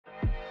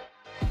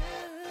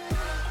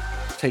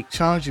Take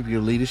charge of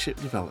your leadership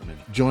development.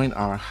 Join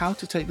our How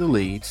to Take the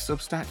Lead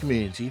Substack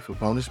community for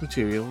bonus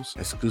materials,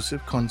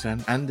 exclusive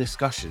content, and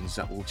discussions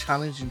that will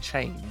challenge and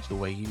change the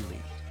way you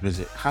lead.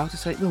 Visit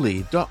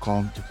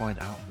howtotakethelead.com to find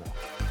out more.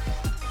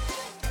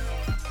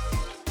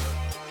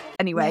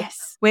 Anyway,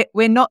 Yes.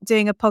 we're not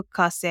doing a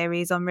podcast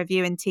series on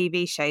reviewing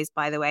TV shows,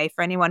 by the way,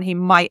 for anyone who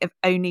might have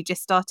only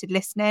just started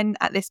listening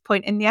at this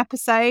point in the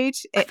episode.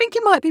 I think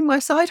it might be my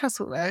side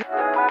hustle though.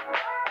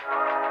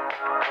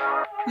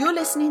 You're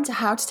listening to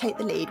How to Take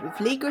the Lead with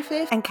Lee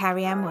Griffith And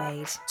Carrie Ann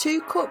Wade.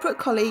 two corporate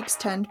colleagues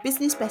turned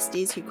business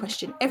besties who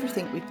question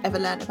everything we've ever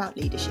learned about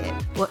leadership.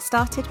 What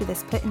started with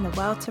us putting the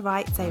world to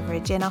rights over a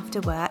gin after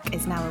work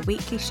is now a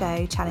weekly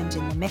show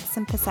challenging the myths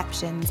and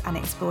perceptions and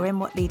exploring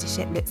what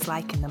leadership looks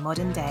like in the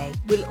modern day.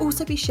 We'll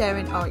also be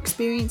sharing our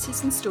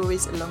experiences and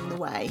stories along the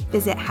way.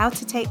 Visit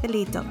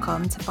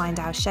howtotakethelead.com to find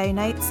our show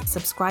notes,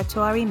 subscribe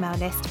to our email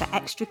list for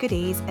extra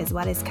goodies, as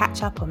well as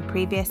catch up on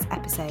previous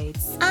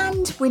episodes.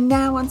 And we're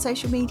now on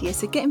social media,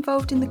 so get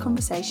involved in the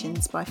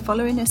conversations by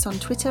following us on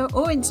Twitter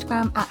or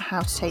Instagram at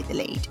How to Take the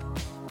Lead.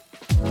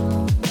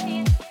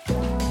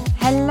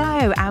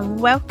 Hello and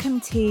welcome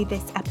to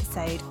this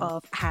episode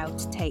of How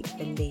to Take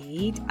the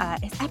Lead.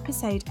 It's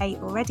episode 8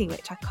 already,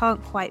 which I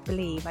can't quite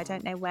believe. I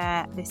don't know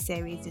where this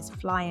series is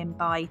flying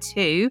by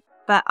to,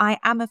 but I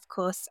am, of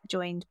course,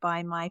 joined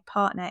by my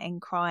partner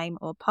in crime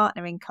or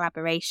partner in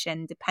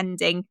collaboration,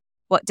 depending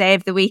what day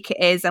of the week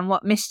it is and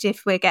what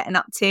mischief we're getting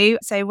up to.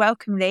 So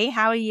welcome, Lee.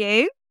 How are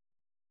you?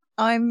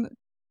 I'm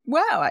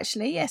well,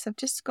 actually. Yes, I've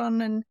just gone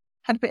and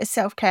had a bit of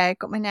self-care,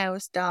 got my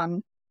nails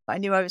done. But I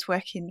knew I was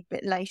working a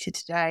bit later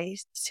today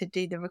to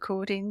do the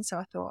recording. So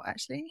I thought,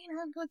 actually,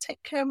 I'm going to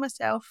take care of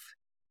myself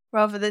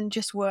rather than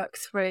just work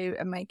through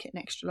and make it an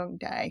extra long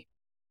day.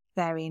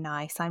 Very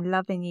nice. I'm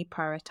loving you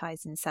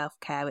prioritising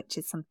self-care, which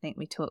is something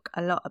we talk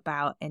a lot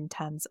about in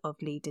terms of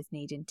leaders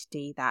needing to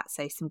do that.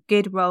 So some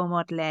good role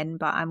modelling,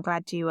 but I'm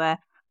glad you were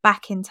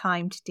back in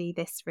time to do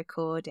this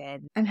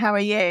recording. And how are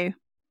you?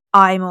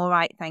 I'm all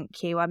right,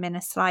 thank you. I'm in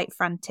a slight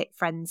frantic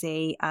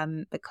frenzy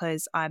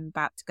because I'm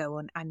about to go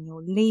on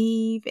annual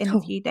leave in a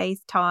few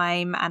days'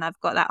 time, and I've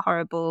got that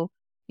horrible,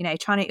 you're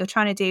trying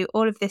to do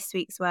all of this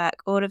week's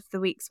work, all of the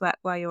week's work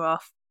while you're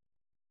off,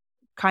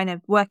 kind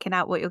of working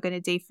out what you're going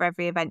to do for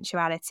every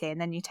eventuality,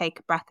 and then you take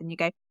a breath and you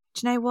go,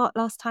 do you know what?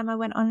 Last time I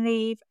went on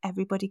leave,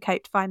 everybody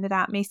coped fine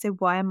without me, so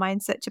why am I in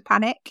such a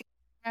panic?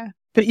 Yeah.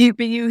 But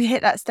you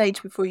hit that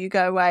stage before you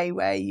go away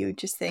where you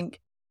just think,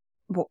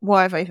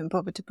 why have I even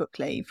bothered to book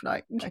leave?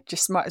 Like, I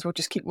just might as well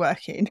just keep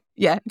working.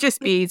 Yeah, just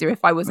be easier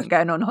if I wasn't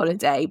going on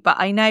holiday. But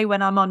I know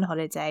when I'm on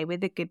holiday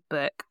with a good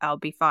book, I'll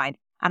be fine.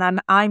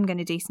 And I'm going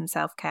to do some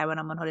self-care when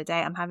I'm on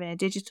holiday. I'm having a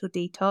digital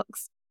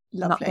detox.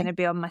 Lovely. I'm not going to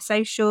be on my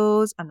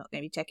socials. I'm not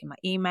going to be checking my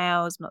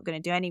emails. I'm not going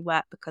to do any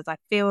work because I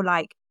feel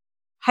like,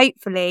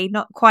 hopefully,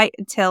 not quite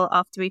until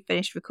after we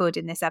finish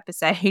recording this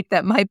episode,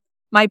 that my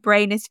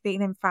brain is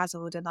feeling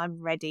frazzled and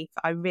I'm ready.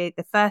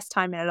 The first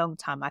time in a long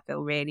time, I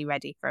feel really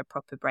ready for a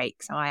proper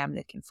break. So I am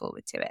looking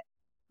forward to it.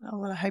 Oh,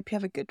 well, I hope you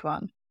have a good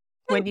one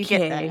Thank when you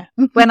get there.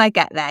 When I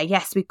get there,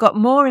 yes. We've got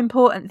more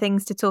important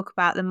things to talk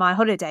about than my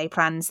holiday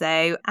plans,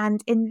 though.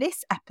 And in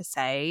this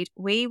episode,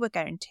 we are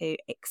going to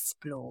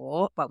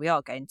explore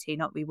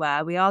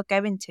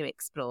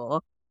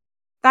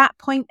that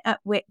point at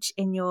which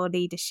in your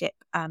leadership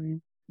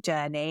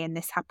journey, and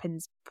this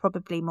happens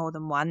probably more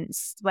than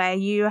once, where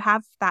you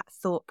have that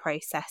thought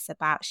process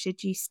about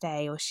should you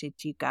stay or should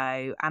you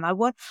go. And I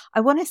want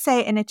to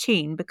say it in a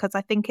tune because I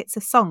think it's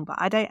a song, but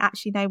I don't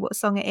actually know what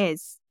song it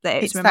is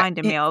that it's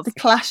reminding me of. The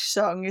Clash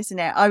song, isn't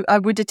it? I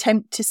would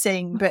attempt to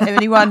sing, but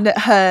anyone that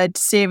heard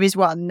series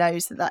 1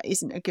 knows that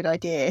isn't a good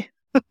idea.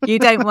 You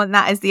don't want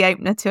that as the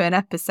opener to an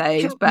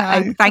episode,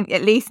 but No.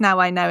 at least now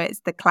I know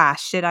it's the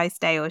Clash. Should I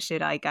stay or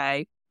should I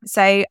go?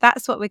 So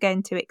that's what we're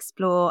going to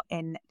explore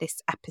in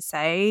this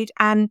episode.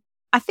 And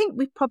I think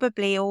we've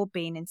probably all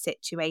been in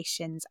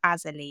situations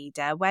as a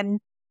leader when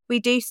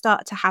we do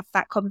start to have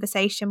that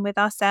conversation with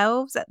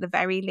ourselves at the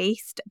very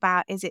least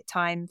about, is it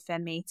time for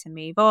me to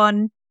move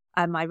on?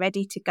 Am I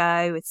ready to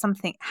go? Has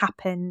something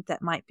happened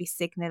that might be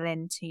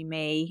signalling to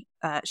me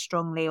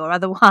strongly or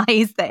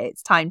otherwise that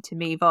it's time to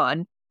move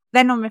on?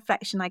 Then on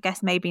reflection, I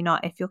guess maybe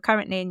not. If you're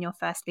currently in your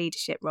first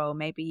leadership role,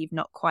 maybe you've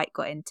not quite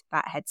got into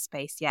that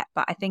headspace yet.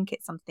 But I think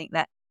it's something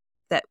that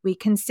we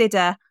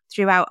consider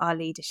throughout our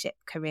leadership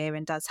career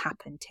and does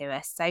happen to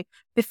us. So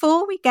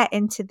before we get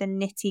into the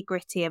nitty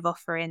gritty of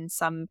offering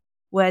some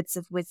words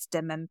of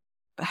wisdom and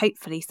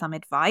hopefully some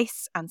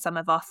advice and some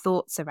of our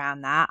thoughts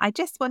around that, I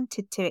just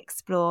wanted to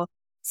explore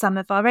some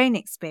of our own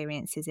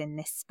experiences in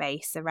this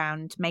space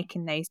around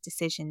making those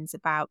decisions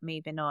about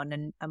moving on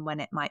and when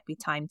it might be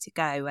time to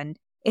go. And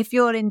if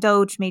you'll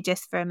indulge me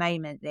just for a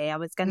moment, Lee, I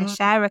was going to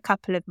share a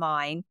couple of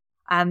mine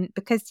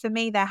because for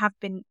me, there have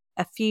been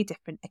a few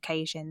different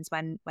occasions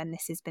when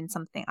this has been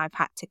something I've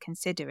had to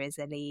consider as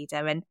a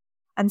leader.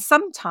 And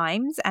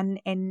sometimes,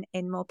 and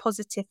in more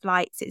positive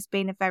lights, it's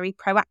been a very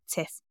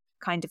proactive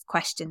kind of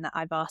question that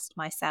I've asked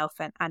myself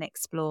and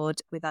explored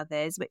with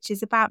others, which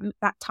is about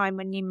that time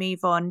when you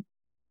move on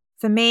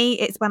For me,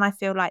 it's when I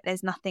feel like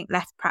there's nothing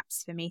left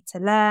perhaps for me to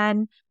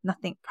learn,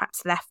 nothing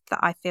perhaps left that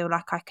I feel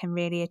like I can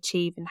really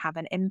achieve and have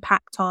an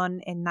impact on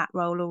in that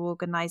role or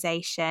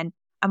organisation.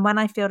 And when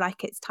I feel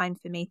like it's time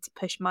for me to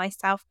push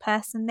myself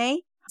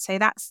personally. So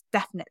that's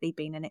definitely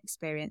been an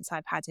experience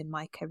I've had in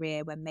my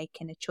career when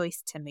making a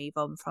choice to move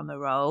on from a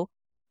role.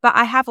 But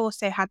I have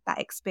also had that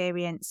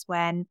experience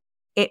when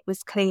it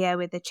was clear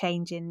with a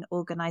change in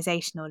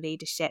organisational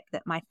leadership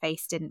that my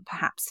face didn't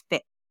perhaps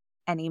fit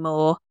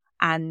anymore.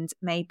 And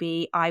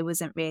maybe I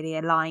wasn't really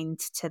aligned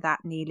to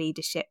that new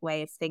leadership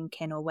way of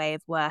thinking or way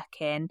of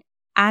working.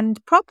 And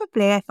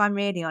probably, if I'm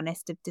really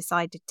honest, have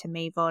decided to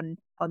move on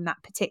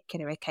that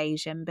particular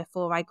occasion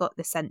before I got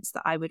the sense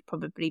that I would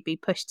probably be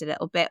pushed a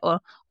little bit or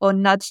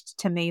nudged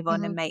to move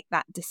on and make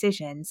that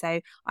decision.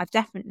 So I've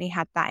definitely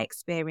had that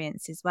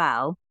experience as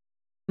well.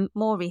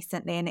 More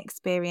recently, an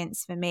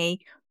experience for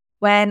me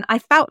when I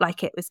felt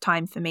like it was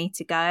time for me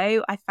to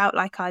go. I felt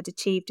like I'd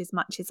achieved as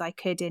much as I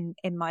could in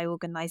my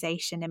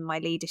organisation, in my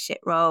leadership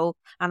role,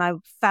 and I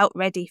felt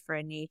ready for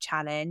a new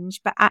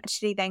challenge, but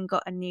actually then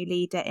got a new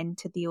leader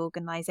into the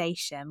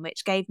organisation,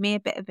 which gave me a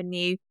bit of a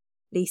new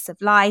lease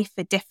of life,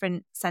 a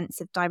different sense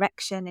of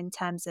direction in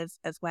terms of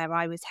where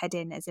I was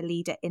heading as a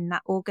leader in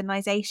that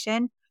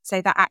organisation.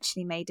 So that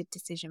actually made a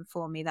decision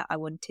for me that I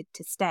wanted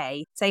to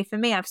stay. So for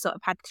me, I've sort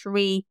of had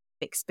 3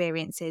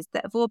 experiences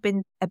that have all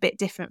been a bit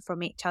different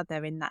from each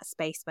other in that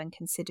space when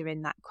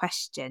considering that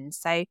question.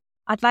 So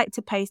I'd like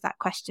to pose that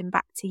question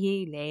back to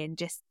you, Lee, and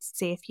just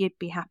see if you'd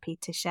be happy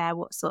to share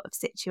what sort of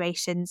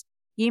situations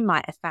you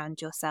might have found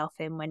yourself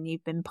in when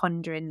you've been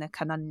pondering the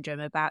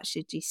conundrum about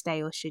should you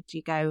stay or should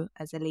you go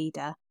as a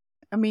leader.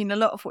 I mean, a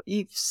lot of what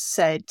you've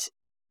said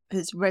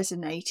has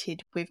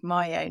resonated with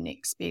my own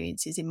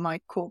experiences in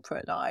my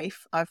corporate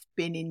life. I've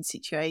been in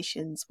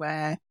situations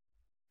where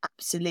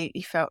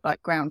absolutely felt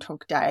like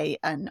Groundhog Day,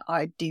 and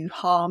I'd do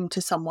harm to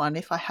someone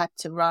if I had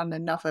to run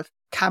another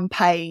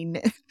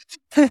campaign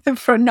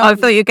for another. I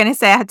thought you were going to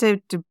say I had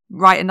to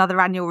write another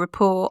annual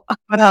report.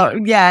 Well,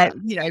 yeah,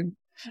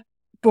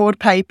 board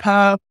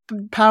paper,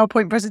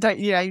 PowerPoint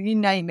presentation, you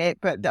name it.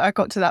 But I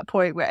got to that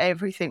point where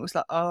everything was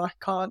like, oh,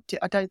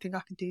 I don't think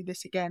I can do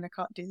this again. I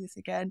can't do this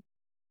again.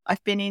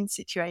 I've been in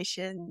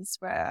situations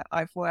where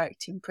I've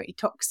worked in pretty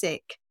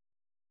toxic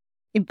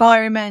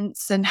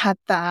environments and had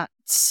that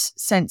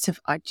sense of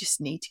I just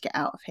need to get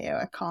out of here.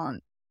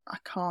 I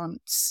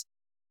can't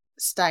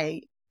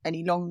stay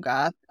any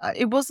longer.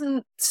 It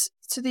wasn't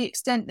to the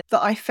extent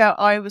that I felt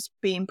I was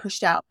being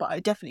pushed out, but I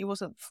definitely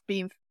wasn't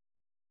being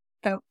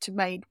felt to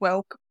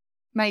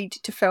made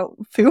to feel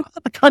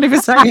I can't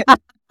even say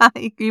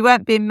it. You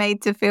weren't being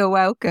made to feel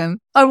welcome.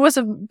 I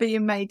wasn't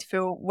being made to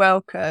feel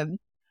welcome,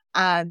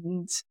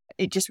 and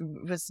it just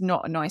was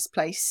not a nice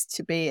place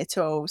to be at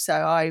all. So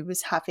I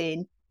was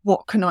having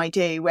what can I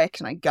do, where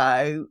can I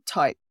go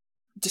type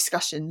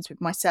discussions with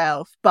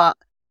myself, but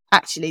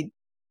actually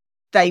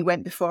they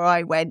went before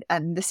I went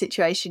and the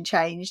situation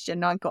changed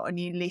and I got a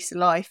new lease of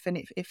life and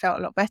it felt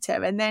a lot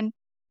better. And then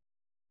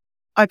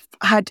I've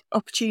had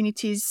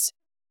opportunities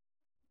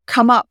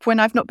come up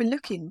when I've not been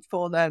looking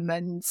for them,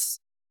 and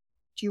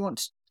do you want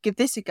to give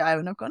this a go?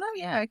 And I've gone, oh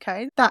yeah,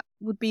 okay, that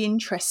would be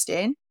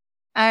interesting.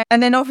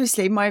 And then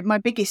obviously my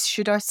biggest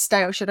should I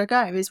stay or should I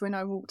go is when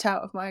I walked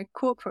out of my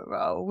corporate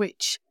role,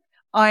 which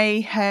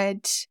I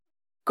had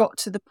got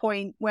to the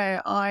point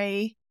where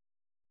and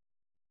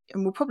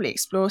we'll probably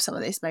explore some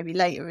of this maybe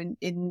later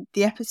in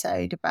the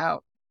episode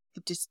about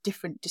just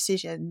different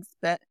decisions,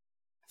 but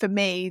for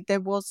me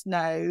there was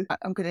no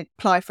I'm going to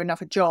apply for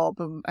another job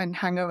and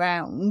hang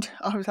around.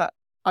 I was like,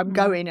 I'm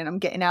going and I'm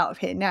getting out of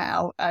here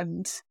now.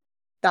 And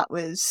that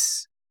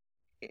was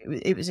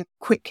it was a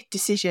quick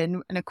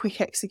decision and a quick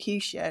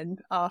execution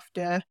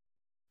after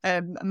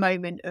a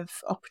moment of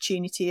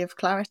opportunity, of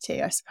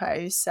clarity, I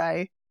suppose.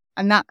 So,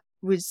 and that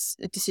was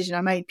a decision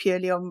I made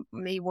purely on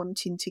me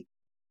wanting to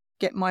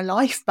get my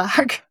life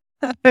back.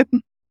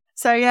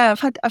 So yeah,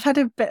 I've had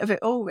a bit of it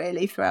all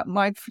really throughout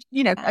my,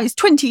 it's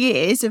 20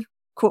 years of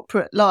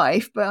corporate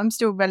life, but I'm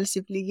still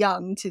relatively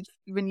young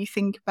when you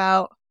think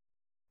about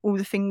all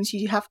the things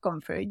you have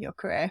gone through in your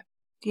career.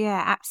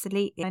 Yeah,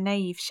 absolutely. I know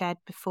you've shared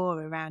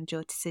before around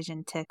your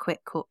decision to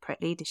quit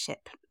corporate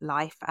leadership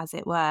life, as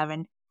it were,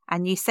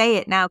 and you say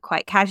it now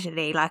quite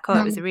casually, like, oh,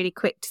 it was a really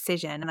quick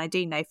decision. And I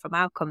do know from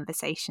our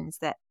conversations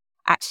that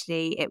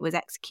actually it was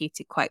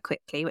executed quite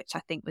quickly, which I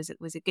think was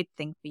a good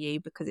thing for you,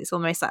 because it's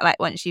almost like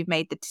once you've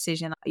made the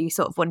decision, you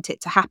sort of want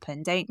it to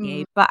happen, don't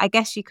you? But I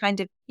guess you kind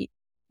of,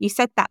 you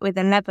said that with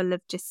a level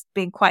of just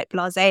being quite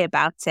blasé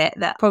about it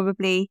that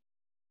probably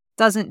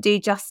doesn't do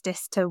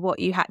justice to what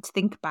you had to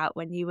think about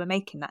when you were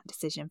making that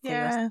decision for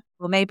yourself.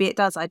 Or maybe it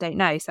does, I don't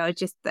know. So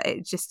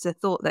it's just a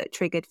thought that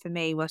triggered for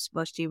me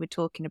whilst you were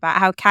talking about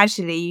how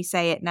casually you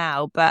say it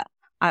now, but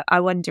I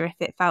wonder if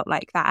it felt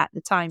like that at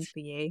the time for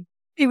you.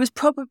 It was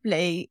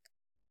probably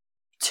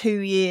 2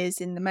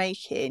 years in the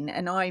making,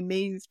 and I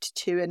moved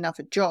to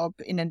another job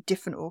in a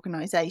different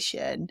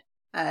organisation,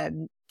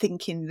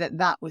 thinking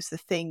that was the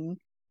thing,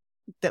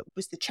 that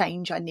was the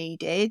change I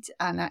needed.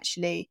 And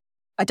actually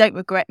I don't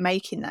regret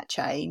making that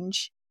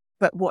change,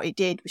 But what it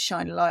did was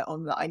shine a light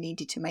on that I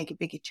needed to make a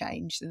bigger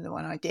change than the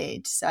one I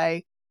did.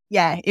 So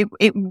yeah, it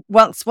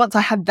once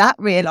I had that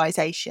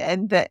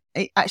realization that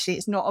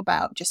it's not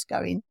about just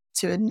going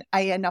to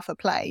another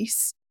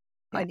place.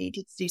 I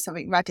needed to do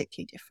something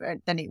radically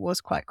different. Then it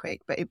was quite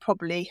quick, but it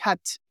probably had,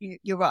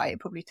 you're right, it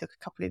probably took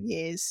a couple of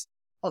years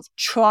of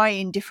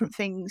trying different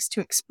things to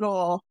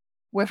explore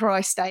whether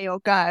I stay or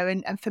go.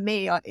 And for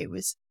me, it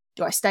was,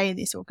 do I stay in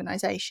this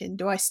organisation?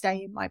 Do I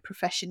stay in my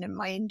profession and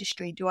my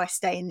industry? Do I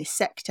stay in this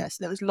sector? So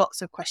there was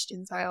lots of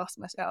questions I asked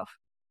myself.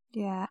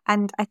 Yeah,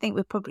 and I think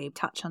we'll probably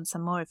touch on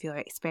some more of your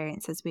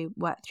experience as we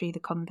work through the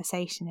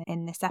conversation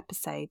in this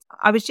episode.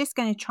 I was just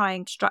going to try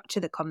and structure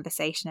the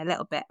conversation a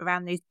little bit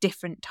around those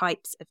different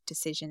types of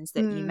decisions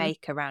that you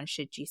make around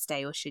should you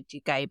stay or should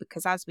you go,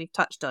 because as we've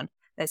touched on,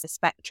 there's a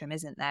spectrum,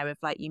 isn't there, of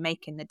like you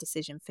making the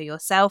decision for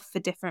yourself for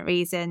different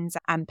reasons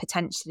and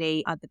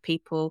potentially other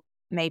people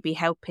maybe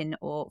helping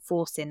or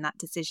forcing that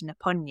decision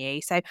upon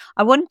you. So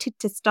I wanted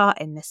to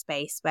start in the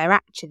space where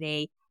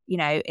actually, you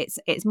know,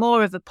 it's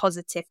more of a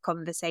positive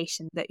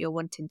conversation that you're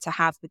wanting to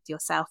have with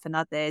yourself and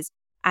others,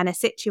 and a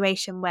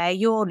situation where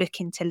you're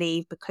looking to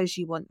leave because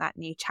you want that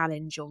new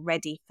challenge, you're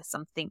ready for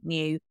something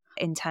new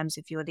in terms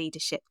of your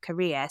leadership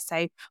career.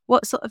 So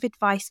what sort of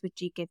advice would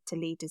you give to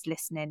leaders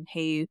listening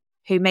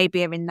who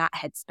maybe are in that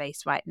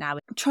headspace right now?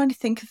 I'm trying to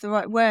think of the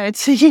right word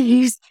to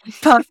use,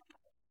 but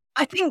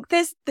I think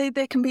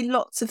there can be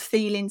lots of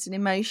feelings and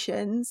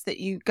emotions that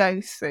you go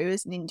through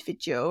as an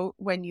individual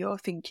when you're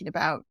thinking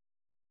about,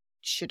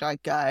 should I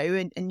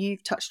go? And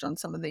you've touched on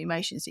some of the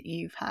emotions that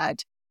you've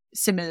had.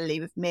 Similarly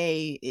with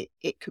me,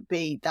 it could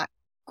be that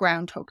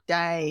Groundhog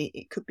Day.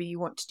 It could be you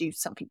want to do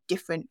something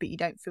different, but you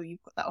don't feel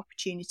you've got that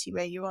opportunity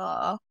where you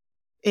are.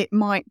 It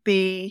might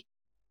be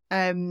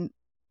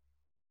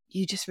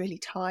you're just really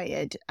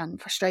tired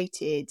and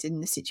frustrated in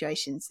the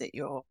situations that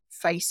you're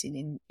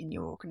facing in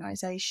your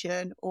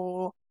organisation,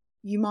 or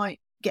you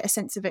might get a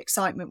sense of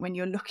excitement when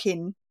you're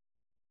looking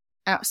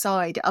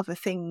outside other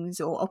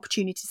things or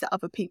opportunities that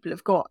other people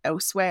have got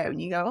elsewhere, and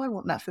you go, I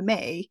want that for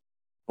me.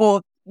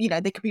 Or, you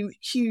know, there could be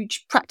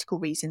huge practical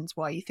reasons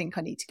why you think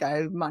I need to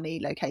go: money,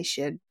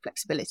 location,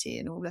 flexibility,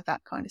 and all of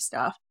that kind of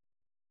stuff.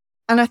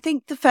 And I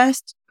think the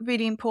first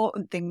really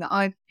important thing that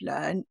I've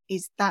learned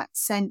is that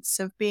sense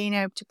of being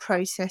able to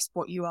process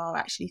what you are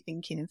actually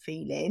thinking and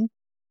feeling.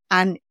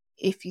 And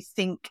if you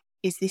think,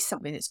 is this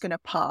something that's going to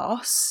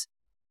pass?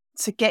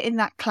 So getting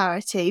that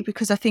clarity,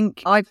 because I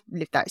think I've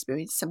lived that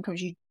experience.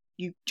 Sometimes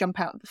you jump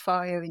out of the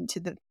frying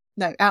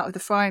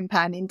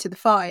pan into the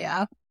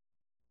fire.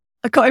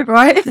 I got it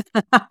right.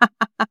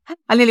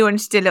 I nearly wanted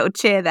to do a little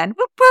cheer then.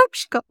 Whoop, whoop,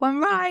 she got one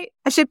right.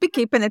 I should be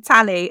keeping a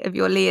tally of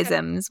your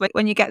Leisms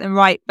when you get them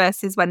right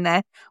versus when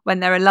they're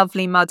a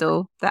lovely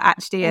muddle that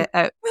actually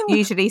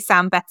usually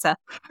sound better.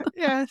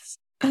 Yes.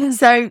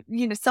 So,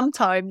 you know,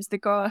 sometimes the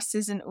grass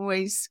isn't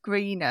always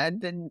greener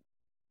than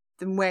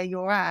where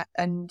you're at,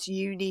 and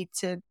you need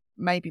to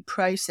maybe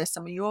process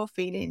some of your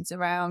feelings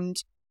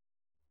around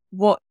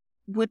what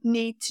would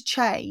need to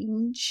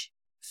change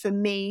for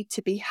me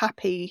to be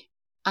happy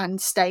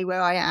and stay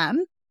where I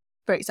am,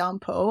 for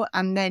example.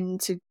 And then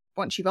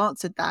once you've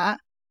answered that,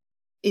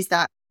 is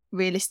that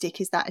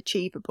realistic? Is that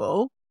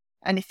achievable?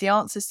 And if the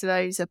answers to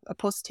those are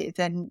positive,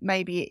 then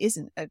maybe it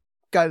isn't a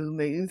go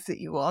move that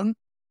you want.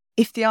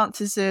 If the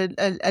answers are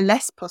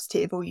less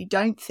positive, or you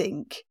don't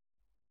think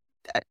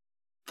that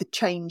the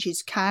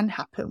changes can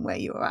happen where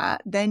you're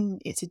at, then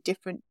it's a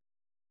different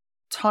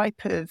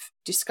type of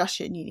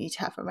discussion you need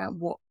to have around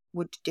what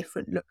would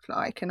different look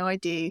like. And I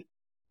do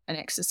an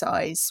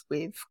exercise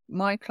with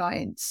my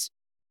clients.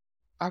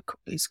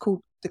 It's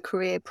called the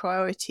Career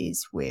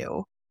Priorities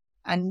Wheel,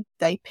 and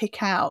they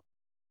pick out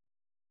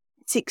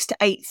 6 to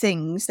 8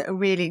 things that are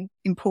really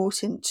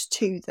important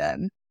to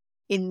them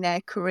in their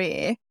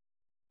career.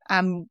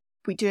 And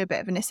we do a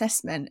bit of an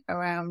assessment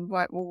around,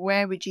 right, well,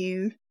 where would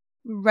you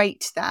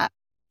rate that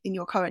in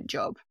your current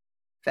job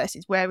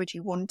versus where would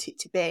you want it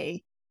to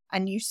be?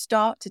 And you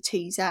start to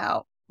tease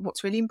out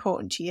what's really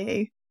important to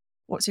you,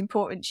 what's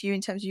important to you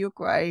in terms of your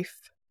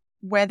growth,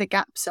 where the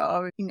gaps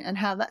are, and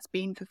how that's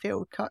being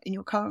fulfilled in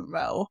your current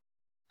role,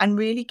 and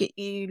really get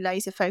you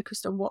laser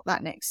focused on what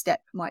that next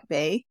step might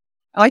be.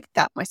 I did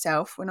that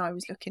myself when I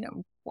was looking at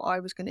what I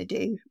was going to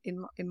do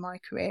in my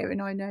career,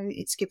 and I know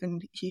it's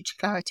given huge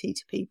clarity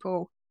to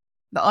people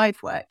that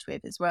I've worked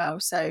with as well.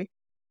 So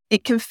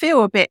it can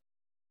feel a bit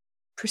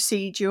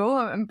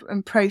procedural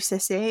and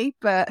processy,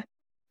 but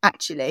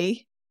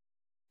actually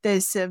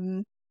there's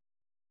some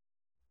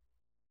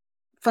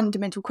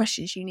fundamental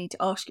questions you need to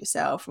ask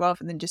yourself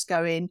rather than just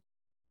going,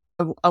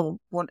 I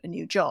want a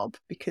new job,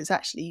 because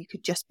actually you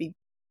could just be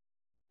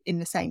in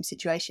the same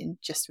situation,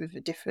 just with a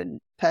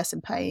different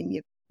person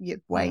paying your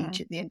wage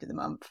at the end of the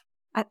month.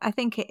 I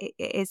think it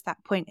is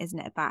that point, isn't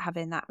it, about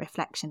having that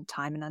reflection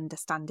time and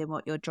understanding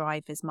what your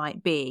drivers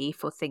might be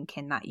for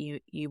thinking that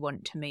you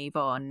want to move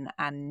on.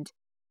 And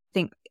I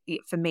think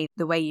for me,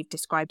 the way you've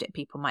described it,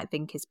 people might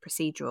think is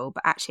procedural,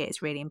 but actually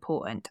it's really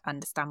important to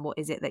understand what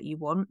is it that you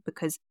want,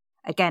 because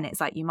again, it's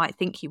like you might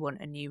think you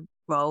want a new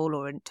role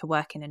or to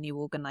work in a new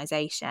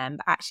organisation,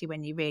 but actually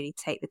when you really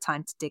take the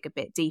time to dig a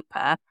bit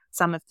deeper,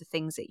 some of the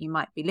things that you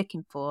might be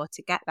looking for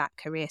to get that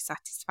career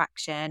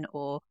satisfaction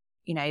or,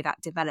 you know,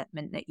 that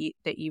development that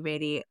you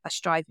really are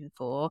striving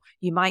for,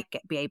 you might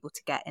be able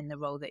to get in the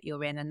role that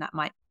you're in, and that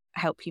might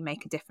help you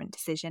make a different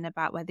decision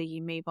about whether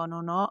you move on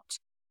or not.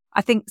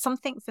 I think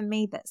something for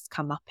me that's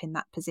come up in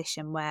that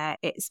position where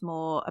it's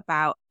more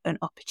about an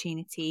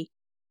opportunity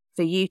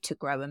for you to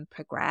grow and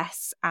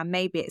progress. And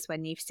maybe it's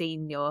when you've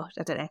seen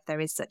I don't know if there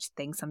is such a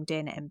thing, so I'm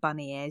doing it in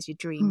bunny ears, your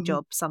dream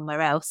job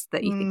somewhere else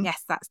that you think,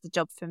 yes, that's the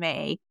job for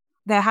me.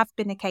 There have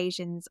been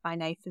occasions, I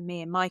know for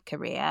me in my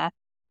career,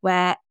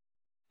 where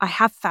I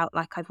have felt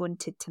like I've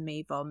wanted to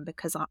move on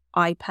because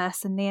I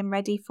personally am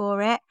ready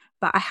for it,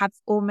 but I have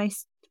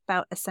almost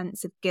felt a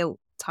sense of guilt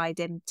tied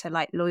into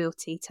like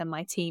loyalty to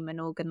my team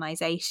and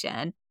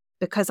organisation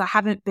because I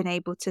haven't been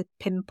able to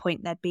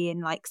pinpoint there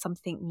being like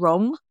something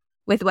wrong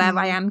with where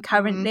I am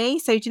currently.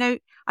 So, do you know,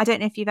 I don't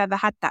know if you've ever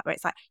had that where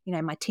it's like, you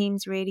know, my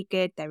team's really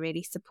good, they're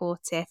really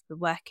supportive, we're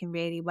working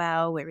really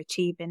well, we're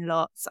achieving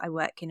lots. I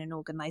work in an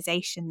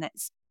organisation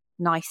that's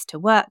nice to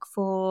work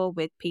for,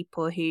 with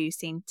people who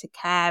seem to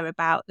care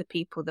about the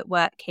people that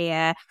work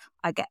here.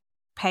 I get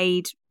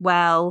paid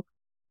well,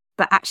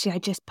 but actually I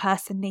just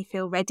personally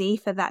feel ready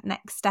for that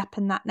next step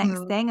and that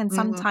next thing. And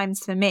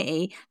sometimes for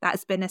me,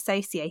 that's been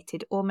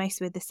associated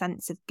almost with a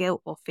sense of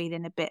guilt or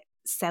feeling a bit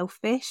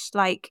selfish,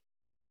 like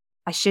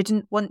I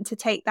shouldn't want to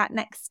take that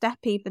next step,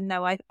 even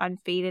though I'm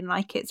feeling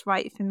like it's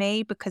right for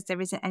me, because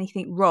there isn't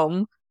anything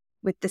wrong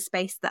with the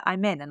space that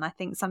I'm in. And I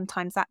think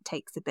sometimes that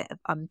takes a bit of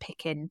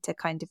unpicking to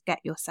kind of get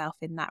yourself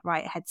in that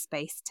right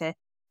headspace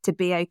to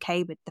be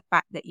okay with the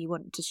fact that you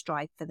want to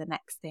strive for the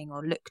next thing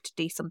or look to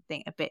do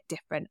something a bit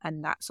different,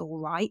 and that's all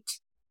right.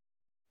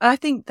 I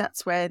think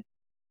that's where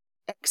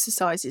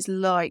exercises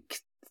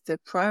like the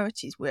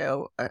priorities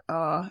wheel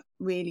are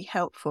really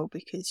helpful,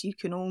 because you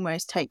can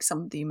almost take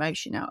some of the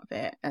emotion out of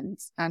it,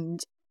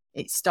 and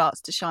it starts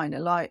to shine a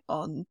light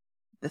on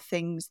the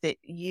things that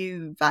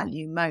you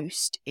value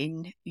most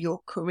in your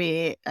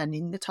career and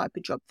in the type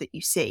of job that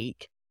you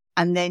seek.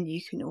 And then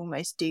you can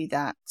almost do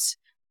that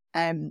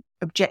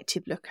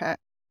objective look at,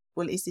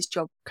 well, is this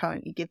job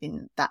currently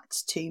giving that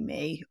to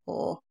me,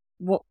 or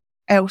what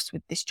else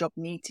would this job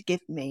need to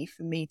give me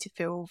for me to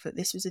feel that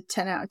this was a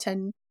 10 out of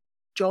 10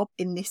 job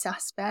in this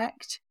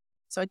aspect?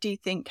 So I do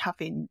think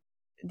having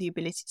the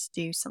ability to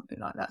do something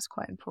like that's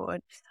quite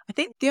important. I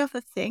think the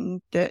other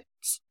thing that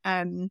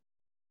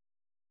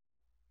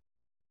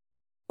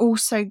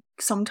also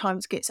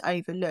sometimes gets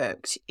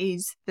overlooked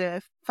is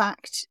the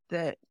fact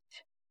that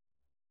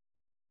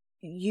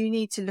you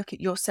need to look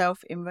at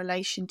yourself in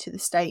relation to the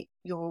state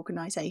your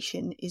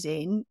organisation is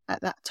in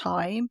at that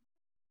time,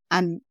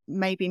 and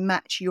maybe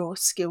match your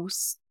skill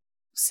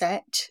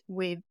set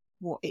with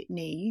what it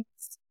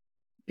needs.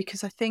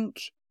 Because I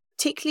think,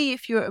 particularly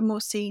if you're at a more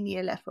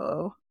senior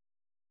level,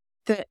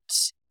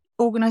 that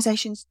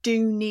organisations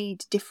do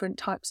need different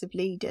types of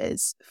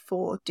leaders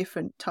for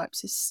different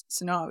types of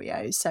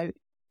scenarios. So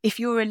if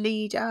you're a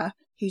leader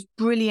who's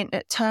brilliant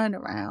at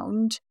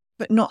turnaround,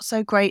 but not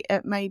so great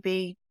at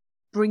maybe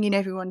bringing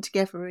everyone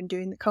together and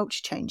doing the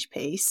culture change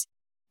piece,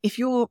 if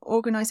your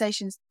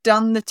organisation's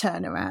done the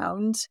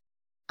turnaround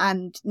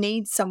and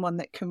needs someone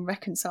that can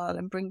reconcile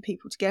and bring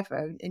people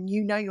together, and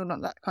you know you're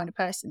not that kind of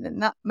person, then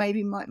that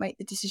maybe might make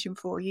the decision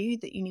for you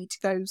that you need to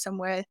go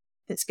somewhere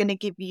that's going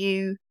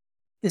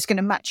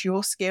to match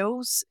your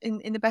skills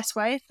in the best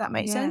way, if that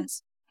makes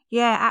sense.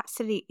 Yeah,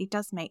 absolutely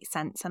does make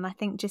sense. And I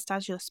think just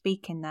as you're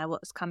speaking there,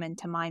 what's come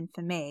into mind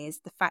for me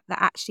is the fact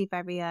that actually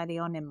very early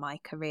on in my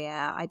career,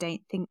 I don't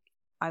think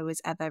I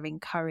was ever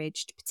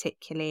encouraged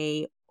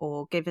particularly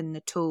or given the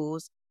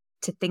tools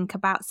to think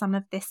about some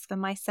of this for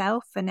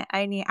myself. And it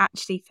only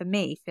actually for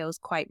me feels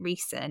quite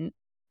recent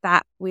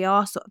that we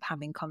are sort of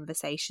having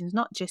conversations,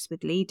 not just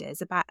with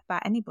leaders, about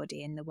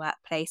anybody in the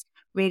workplace,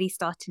 really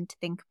starting to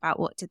think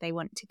about what do they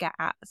want to get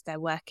out of their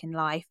working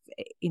life.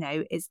 You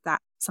know, is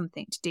that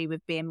something to do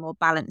with being more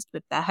balanced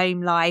with their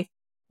home life?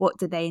 What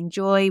do they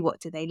enjoy?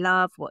 What do they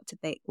love? What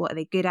are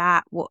they good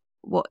at? What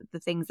are the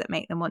things that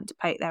make them want to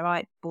poke their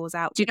eyeballs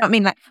out? Do you know what I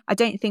mean? Like, I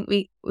don't think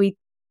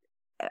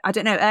I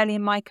don't know, early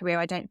in my career,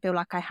 I don't feel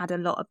like I had a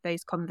lot of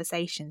those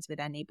conversations with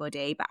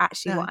anybody, but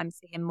actually what I'm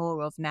seeing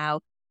more of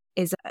now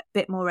is a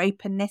bit more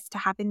openness to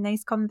having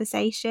those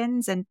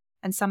conversations, and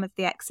some of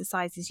the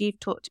exercises you've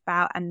talked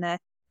about and the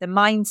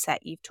mindset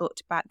you've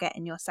talked about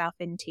getting yourself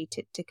into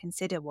to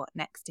consider what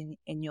next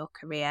in your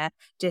career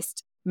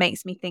just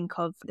makes me think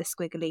of The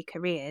Squiggly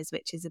Careers,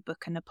 which is a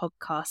book and a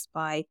podcast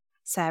by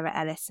Sarah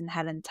Ellis and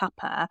Helen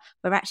Tupper,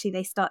 where actually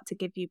they start to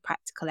give you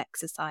practical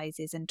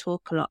exercises and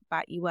talk a lot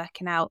about you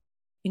working out,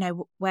 you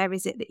know, where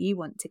is it that you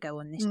want to go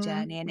on this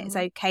journey? And it's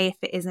okay if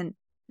it isn't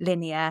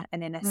linear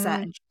and in a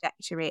certain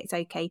trajectory. It's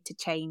okay to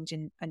change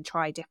and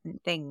try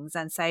different things.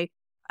 And so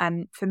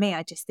for me,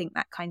 I just think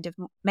that kind of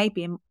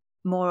maybe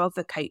more of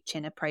a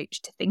coaching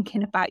approach to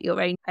thinking about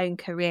your own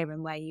career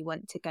and where you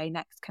want to go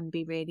next can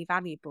be really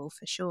valuable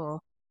for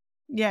sure.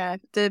 Yeah,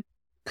 the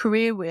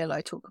career wheel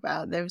I talk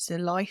about, there's a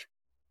life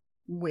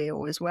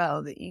wheel as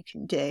well that you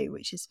can do,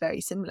 which is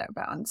very similar,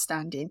 about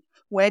understanding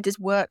where does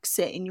work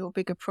sit in your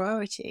bigger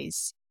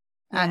priorities.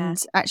 Yeah.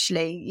 And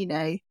actually, you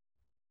know,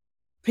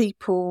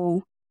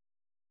 people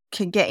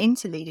can get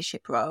into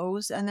leadership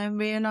roles and then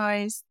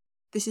realize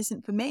this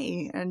isn't for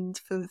me, and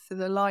for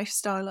the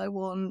lifestyle I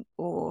want,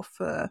 or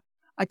for,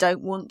 I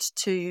don't want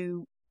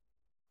to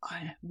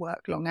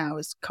work long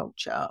hours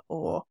culture,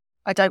 or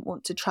I don't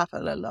want to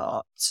travel a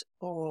lot,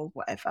 or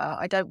whatever.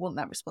 I don't want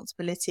that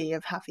responsibility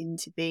of having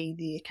to be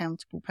the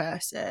accountable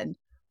person,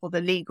 or the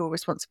legal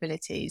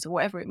responsibilities, or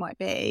whatever it might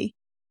be,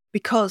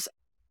 because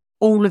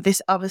all of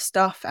this other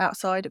stuff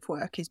outside of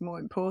work is more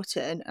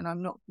important, and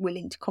I'm not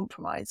willing to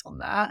compromise on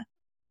that,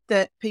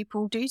 that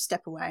people do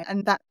step away.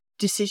 And that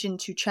decision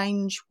to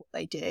change what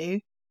they do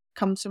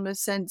comes from a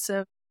sense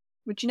of,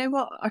 well, do you know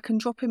what? I can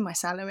drop in my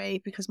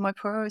salary because my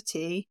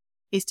priority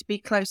is to be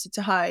closer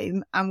to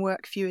home and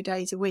work fewer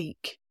days a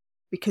week,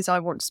 because I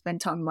want to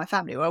spend time with my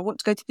family, or I want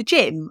to go to the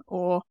gym,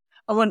 or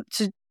I want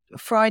to,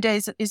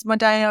 Fridays is my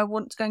day, I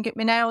want to go and get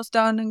my nails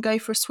done and go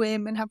for a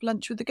swim and have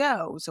lunch with the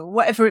girls, or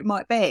whatever it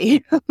might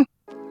be.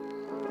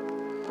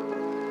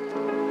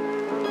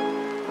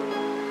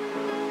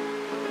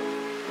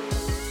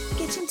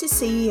 Getting to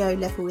CEO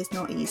level is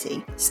not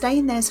easy.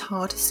 Staying there is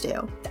harder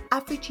still. The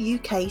average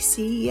UK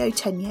CEO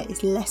tenure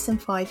is less than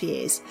 5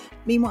 years.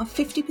 Meanwhile,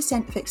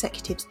 50% of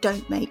executives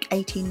don't make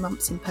 18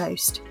 months in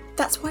post.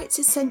 That's why it's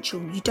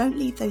essential you don't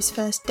leave those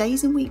first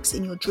days and weeks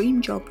in your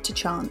dream job to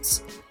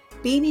chance.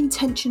 Being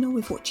intentional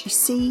with what you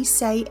see,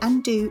 say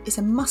and do is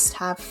a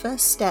must-have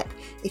first step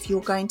if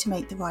you're going to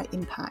make the right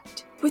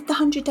impact. With the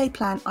 100-day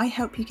plan, I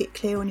help you get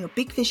clear on your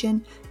big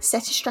vision,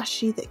 set a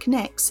strategy that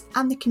connects,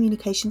 and the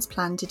communications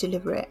plan to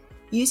deliver it.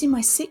 Using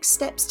my 6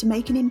 steps to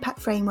make an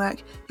impact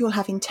framework, you'll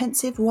have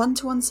intensive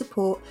one-to-one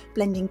support,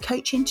 blending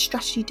coaching,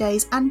 strategy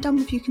days and done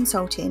with you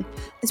consulting,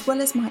 as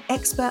well as my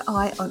expert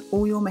eye on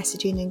all your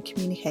messaging and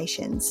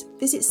communications.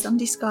 Visit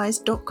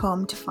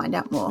sundaysskies.com to find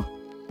out more.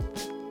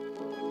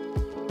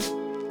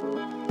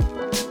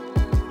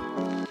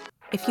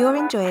 If you're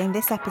enjoying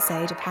this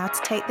episode of How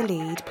to Take the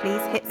Lead,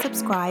 please hit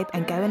subscribe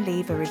and go and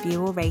leave a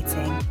review or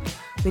rating.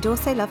 We'd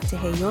also love to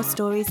hear your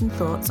stories and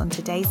thoughts on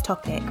today's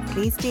topic.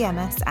 Please DM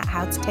us at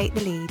How to Take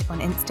the Lead on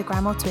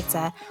Instagram or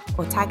Twitter,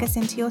 or tag us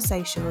into your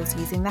socials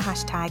using the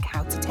hashtag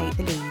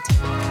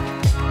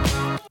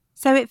HowToTakeTheLead.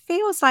 So it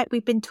feels like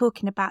we've been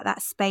talking about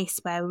that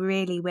space where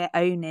really we're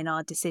owning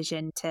our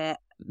decision to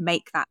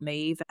make that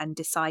move and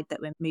decide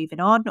that we're moving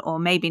on, or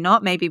maybe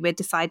not, maybe we're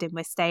deciding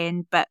we're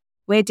staying, but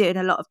we're doing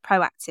a lot of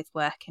proactive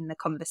work in the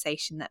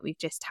conversation that we've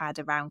just had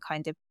around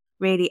kind of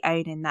really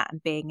owning that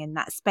and being in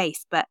that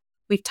space. But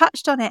we've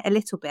touched on it a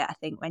little bit, I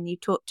think, when you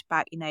talked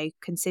about, you know,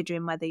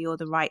 considering whether you're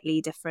the right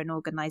leader for an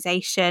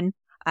organisation,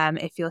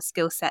 if your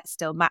skill sets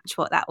still match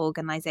what that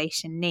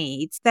organisation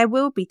needs. There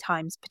will be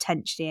times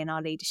potentially in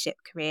our leadership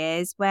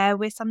careers where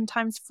we're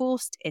sometimes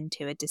forced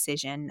into a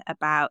decision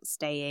about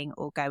staying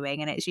or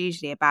going, and it's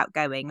usually about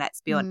going,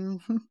 let's be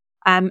honest.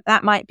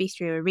 That might be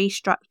through a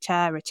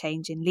restructure, a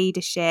change in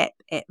leadership.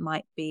 It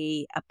might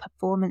be a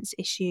performance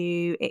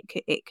issue.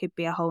 It could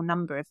be a whole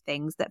number of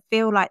things that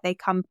feel like they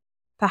come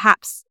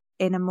perhaps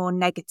in a more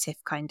negative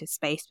kind of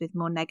space with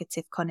more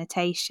negative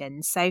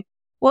connotations. So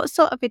what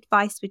sort of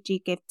advice would you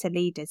give to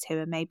leaders who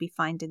are maybe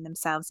finding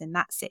themselves in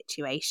that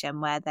situation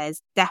where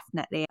there's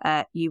definitely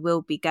a you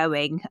will be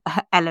going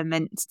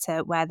element to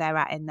where they're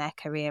at in their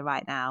career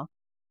right now?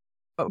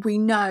 But we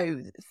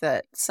know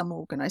that some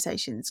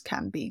organisations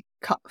can be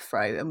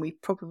cutthroat, and we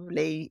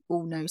probably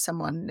all know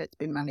someone that's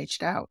been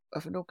managed out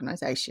of an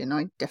organisation.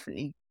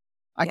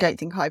 I don't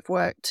think I've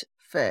worked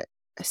for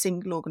a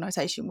single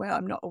organisation where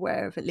I'm not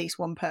aware of at least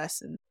one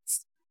person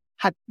that's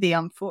had the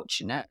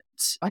unfortunate,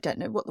 I don't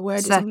know what the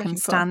word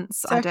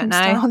circumstance, is. I don't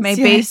know,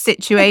 maybe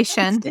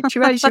situation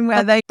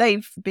where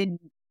they've been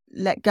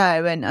let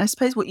go. And I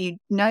suppose what you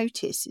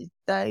notice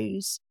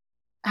is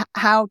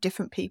how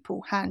different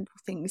people handle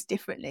things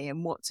differently,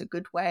 and what's a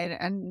good way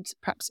and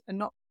perhaps a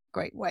not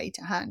great way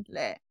to handle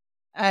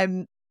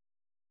it.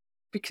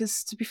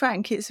 Because to be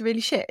frank, it's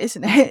really shit,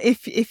 isn't it?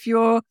 If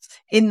you're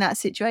in that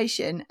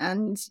situation,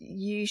 and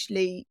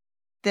usually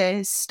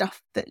there's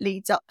stuff that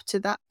leads up to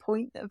that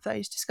point of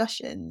those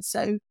discussions.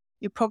 So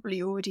you're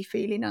probably already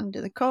feeling under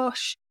the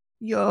cosh.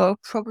 You're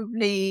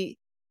probably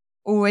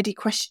already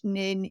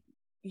questioning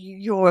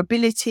your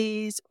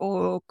abilities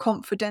or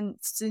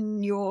confidence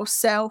in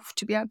yourself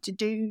to be able to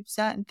do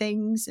certain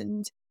things,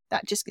 and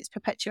that just gets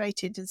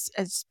perpetuated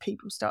as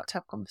people start to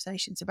have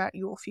conversations about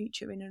your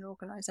future in an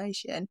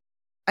organisation.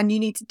 And you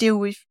need to deal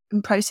with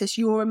and process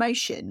your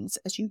emotions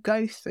as you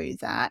go through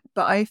that.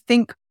 But I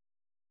think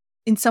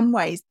in some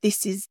ways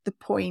this is the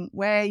point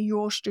where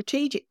your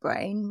strategic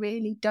brain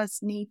really does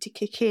need to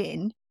kick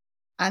in,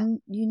 and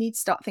you need to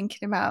start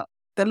thinking about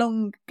the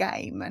long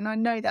game. And I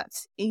know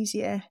that's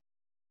easier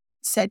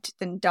said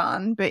than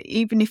done, but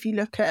even if you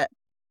look at,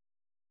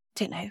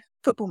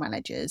 football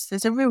managers,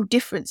 there's a real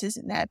difference,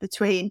 isn't there,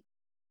 between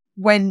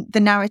when the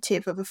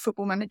narrative of a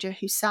football manager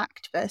who's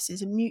sacked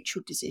versus a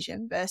mutual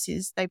decision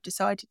versus they've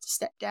decided to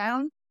step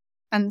down.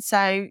 And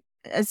so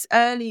as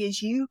early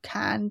as you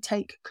can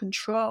take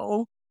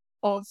control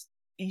of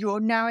your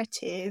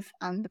narrative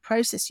and the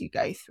process you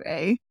go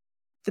through,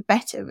 the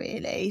better,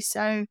 really.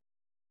 So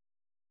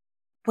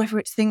whether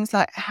it's things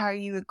like how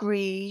you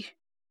agree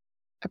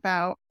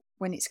about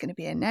when it's going to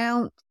be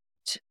announced,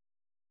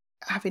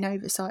 having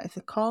oversight of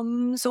the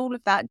comms, all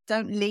of that,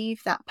 don't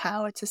leave that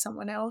power to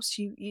someone else.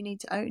 You need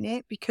to own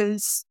it,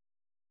 because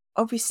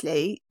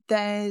obviously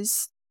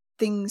there's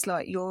things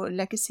like your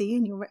legacy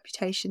and your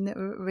reputation that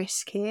are at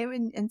risk here,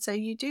 and so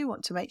you do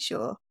want to make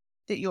sure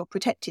that you're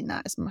protecting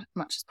that as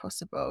much as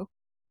possible.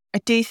 I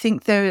do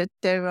think there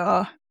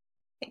are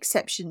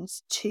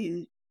exceptions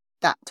to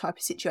that type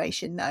of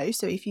situation, though.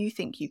 So if you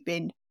think you've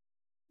been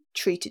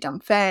treated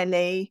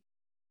unfairly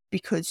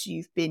because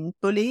you've been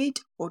bullied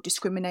or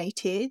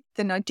discriminated,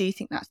 then I do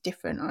think that's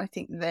different. I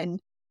think then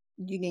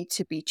you need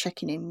to be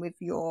checking in with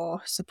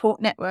your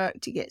support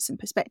network to get some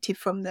perspective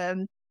from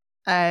them.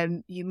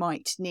 You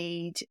might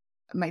need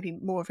maybe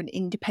more of an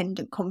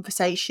independent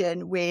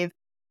conversation with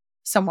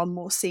someone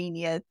more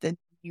senior than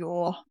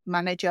your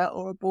manager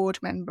or a board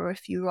member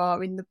if you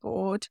are in the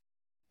board.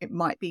 It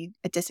might be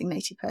a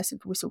designated person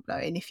for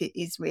whistleblowing if it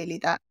is really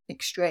that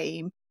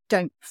extreme.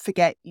 Don't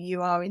forget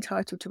you are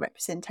entitled to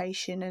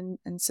representation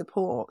and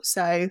support.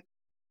 So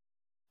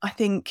I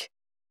think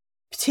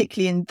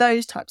particularly in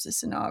those types of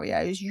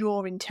scenarios,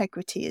 your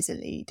integrity as a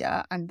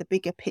leader and the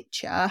bigger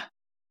picture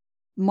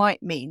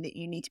might mean that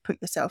you need to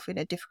put yourself in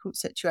a difficult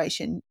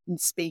situation and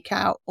speak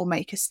out or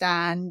make a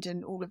stand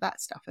and all of that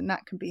stuff. And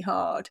that can be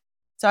hard.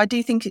 So I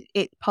do think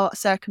it's part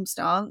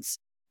circumstance.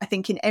 I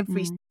think in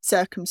every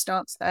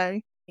circumstance,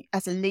 though,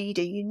 as a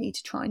leader, you need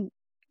to try and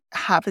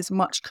have as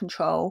much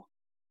control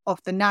of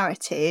the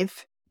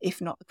narrative,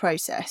 if not the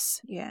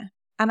process. Yeah.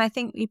 And I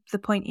think the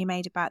point you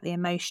made about the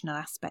emotional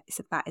aspects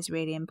of that is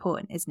really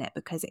important, isn't it?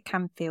 Because it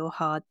can feel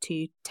hard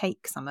to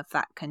take some of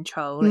that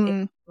control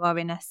if you are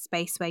in a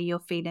space where you're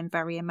feeling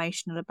very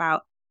emotional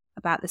about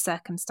the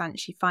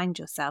circumstance you find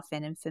yourself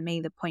in. And for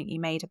me, the point you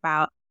made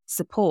about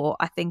support,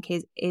 I think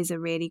is a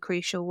really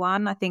crucial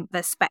one. I think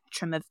the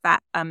spectrum of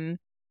that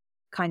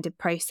kind of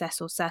process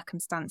or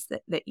circumstance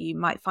that you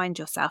might find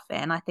yourself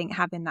in, I think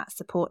having that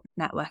support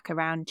network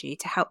around you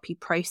to help you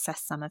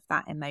process some of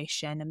that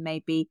emotion and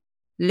maybe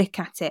look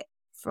at it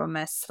from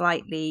a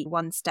slightly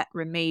one step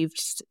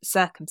removed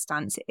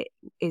circumstance, it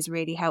is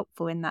really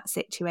helpful in that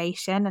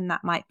situation. And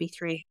that might be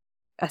through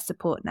a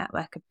support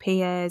network of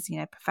peers,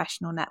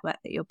 professional network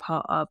that you're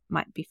part of,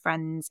 might be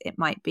friends, it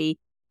might be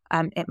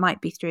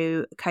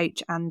through a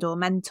coach and or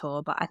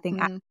mentor. But I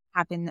think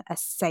having a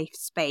safe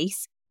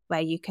space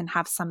where you can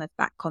have some of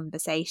that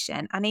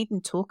conversation and even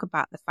talk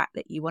about the fact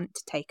that you want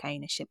to take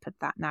ownership of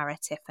that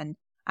narrative and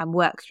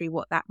work through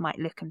what that might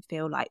look and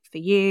feel like for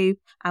you,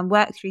 and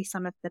work through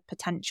some of the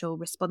potential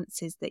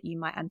responses that you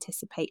might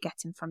anticipate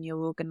getting from your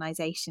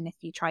organisation if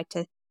you try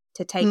to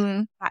take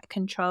that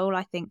control,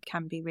 I think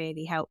can be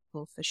really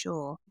helpful for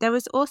sure. There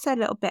was also a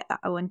little bit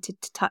that I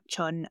wanted to touch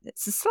on.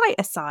 It's a slight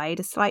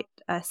aside,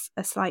 a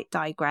slight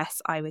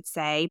digress, I would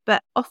say,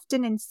 but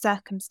often in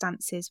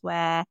circumstances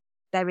where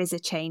there is a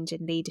change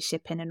in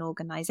leadership in an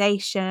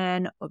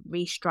organisation or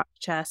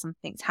restructure,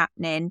 something's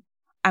happening,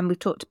 and we've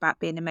talked about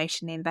being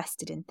emotionally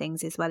invested in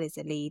things as well as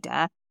a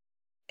leader.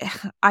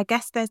 I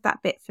guess there's that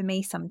bit for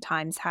me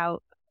sometimes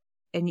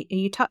and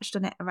you touched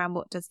on it around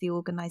what does the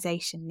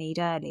organisation need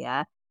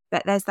earlier,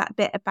 but there's that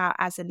bit about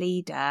as a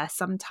leader,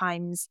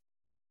 sometimes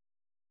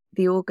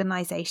the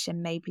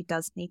organisation maybe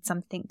does need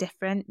something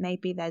different.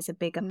 Maybe there's a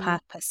bigger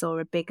purpose or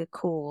a bigger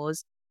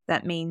cause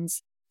that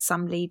means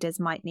some leaders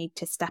might need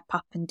to step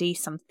up and do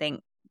something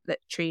that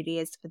truly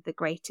is for the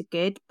greater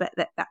good, but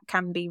that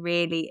can be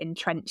really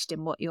entrenched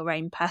in what your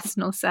own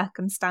personal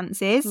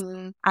circumstances.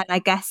 And I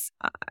guess,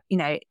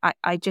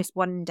 I just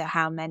wonder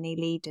how many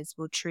leaders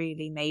will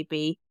truly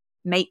maybe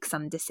make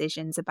some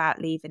decisions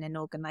about leaving an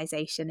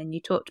organisation. And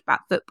you talked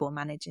about football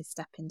managers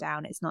stepping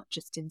down. It's not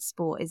just in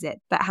sport, is it?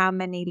 But how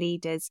many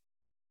leaders,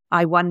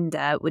 I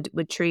wonder,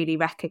 would truly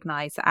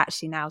recognise that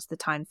actually now's the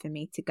time for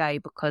me to go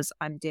because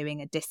I'm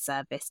doing a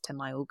disservice to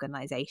my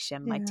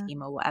organisation, my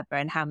team or whatever,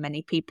 and how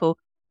many people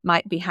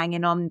might be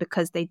hanging on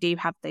because they do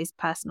have those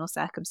personal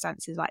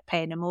circumstances like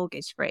paying a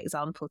mortgage, for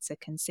example, to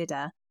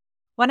consider.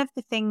 One of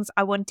the things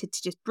I wanted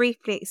to just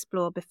briefly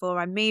explore before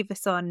I move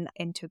us on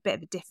into a bit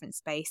of a different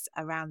space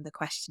around the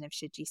question of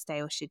should you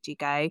stay or should you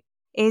go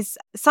is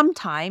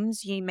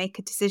sometimes you make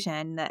a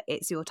decision that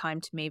it's your time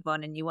to move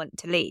on and you want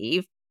to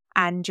leave,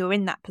 and you're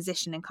in that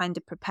position and kind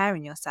of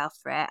preparing yourself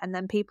for it, and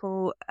then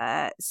people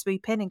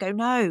swoop in and go,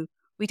 no,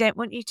 we don't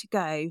want you to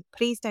go.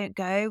 Please don't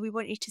go. We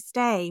want you to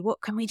stay. What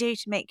can we do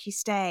to make you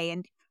stay?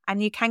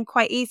 And you can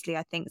quite easily,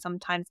 I think,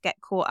 sometimes get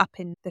caught up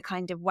in the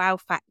kind of wow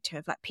factor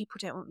of like, people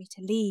don't want me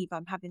to leave.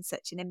 I'm having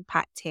such an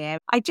impact here.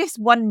 I just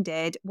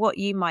wondered what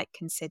you might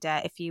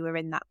consider if you were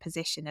in that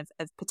position of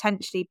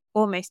potentially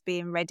almost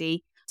being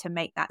ready to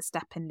make that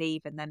step and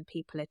leave, and then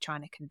people are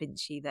trying to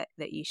convince you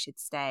that you should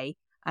stay.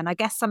 And I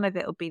guess some of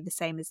it will be the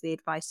same as the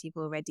advice you've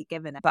already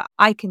given her. But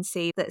I can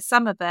see that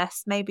some of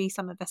us, maybe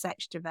some of us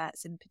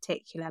extroverts in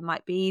particular,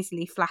 might be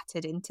easily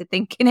flattered into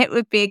thinking it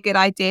would be a good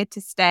idea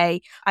to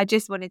stay. I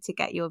just wanted to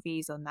get your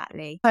views on that,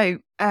 Lee. So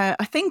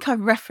I think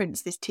I've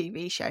referenced this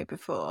TV show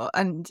before,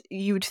 and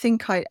you would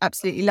think I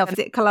absolutely love it.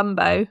 Is it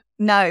Columbo?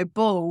 No,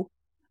 Bull.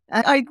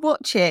 I'd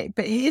watch it,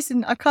 but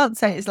I can't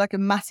say it's like a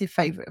massive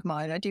favourite of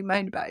mine. I do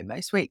moan about it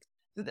most weeks.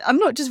 I'm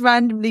not just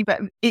randomly,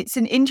 but it's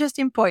an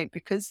interesting point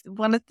because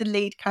one of the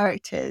lead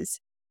characters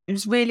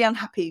is really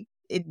unhappy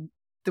in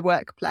the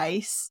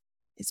workplace.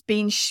 It's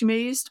been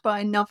schmoozed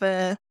by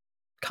another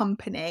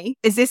company.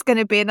 Is this going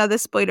to be another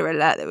spoiler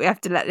alert that we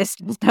have to let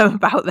listeners know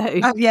about, though?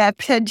 Oh, yeah,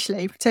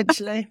 potentially.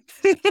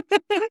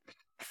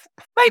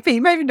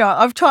 Maybe not.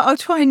 I'll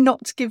try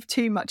not to give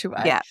too much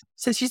away. Yeah.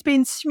 So she's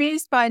been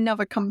schmoozed by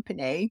another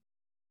company.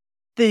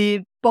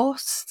 The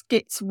boss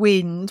gets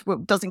wind, well,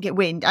 doesn't get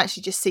wind,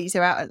 actually just sees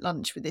her out at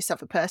lunch with this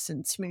other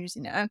person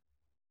schmoozing her,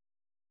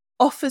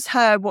 offers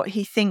her what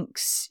he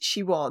thinks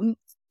she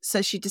wants,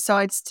 so she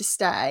decides to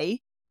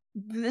stay.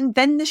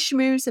 Then the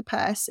schmoozer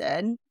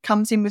person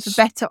comes in with a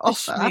better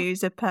offer.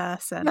 Schmoozer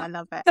person, I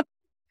love it.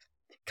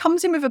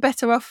 Comes in with a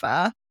better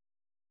offer,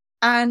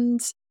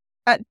 and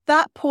at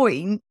that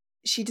point,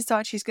 she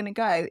decides she's going to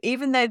go,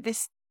 even though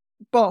this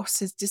boss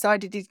has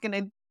decided he's going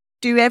to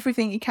do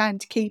everything he can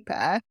to keep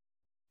her.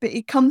 But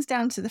it comes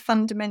down to the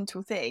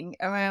fundamental thing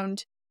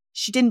around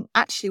she didn't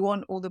actually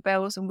want all the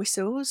bells and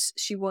whistles.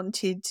 She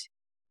wanted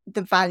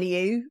the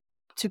value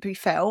to be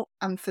felt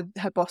and for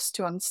her boss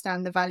to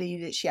understand the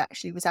value that she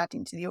actually was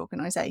adding to the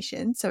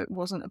organisation. So it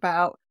wasn't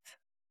about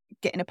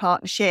getting a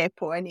partnership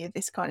or any of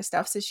this kind of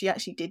stuff. So she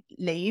actually did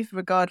leave,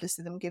 regardless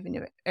of them giving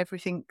her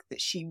everything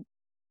that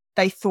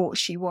they thought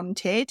she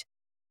wanted.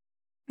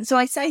 And so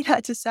I say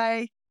that to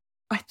say,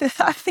 I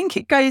think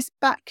it goes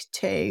back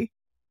to,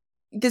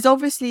 there's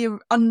obviously an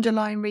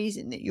underlying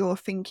reason that you're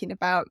thinking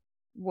about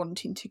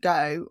wanting to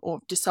go or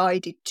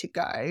decided to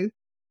go.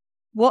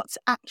 What's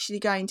actually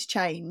going to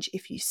change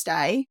if you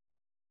stay?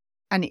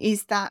 And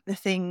is that the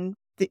thing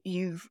that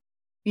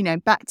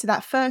back to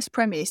that first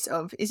premise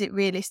of, is it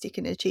realistic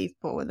and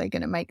achievable? Are they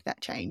going to make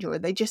that change? Or are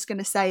they just going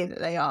to say that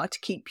they are to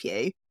keep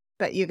you,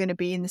 but you're going to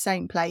be in the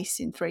same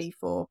place in 3,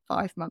 4,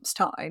 5 months'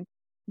 time?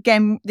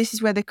 Again, this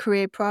is where the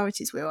career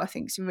priorities wheel, I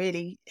think, is a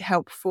really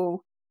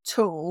helpful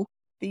tool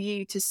for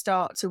you to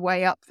start to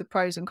weigh up the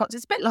pros and cons.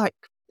 It's a bit like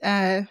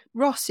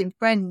Ross in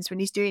Friends when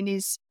he's doing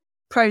his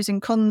pros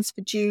and cons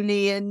for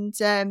Julie and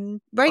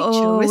Rachel.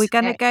 Oh, we're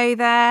going to go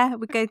there.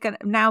 We're going to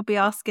now be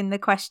asking the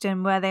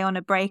question, were they on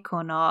a break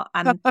or not?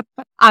 And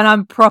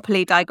I'm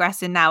properly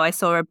digressing now. I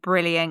saw a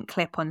brilliant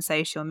clip on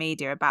social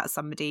media about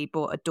somebody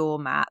bought a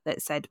doormat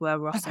that said, were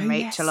Ross and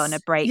Rachel on a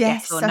break,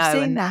 yes or no? I've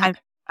seen that.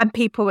 And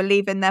people were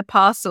leaving their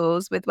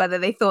parcels with whether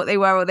they thought they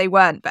were or they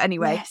weren't. But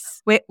anyway,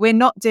 we're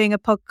not doing a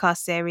podcast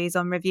series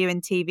on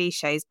reviewing TV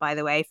shows, by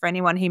the way, for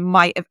anyone who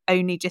might have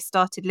only just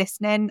started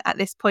listening at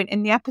this point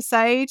in the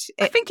episode.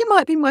 I think it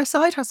might be my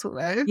side hustle,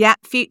 though. Yeah,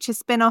 future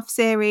spin-off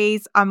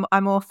series. I'm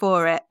all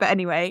for it. But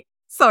anyway,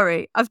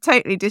 sorry, I've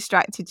totally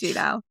distracted you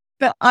now.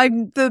 But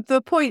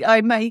the point I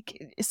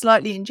make,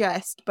 slightly in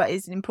jest, but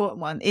is an important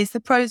one, is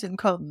the pros and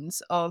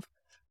cons of,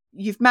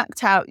 you've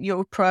mapped out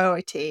your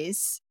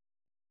priorities,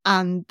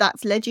 and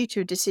that's led you to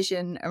a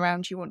decision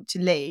around you want to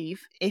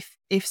leave.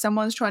 If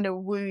someone's trying to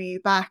woo you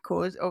back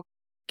or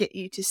get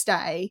you to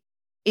stay,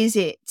 is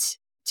it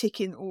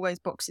ticking all those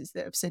boxes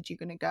that have said you're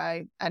going to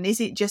go? And is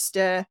it just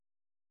are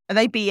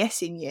they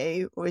BSing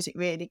you, or is it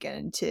really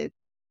going to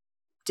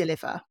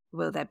deliver?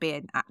 Will there be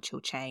an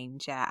actual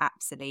change? Yeah,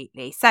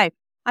 absolutely. So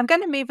I'm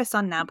going to move us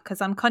on now, because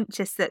I'm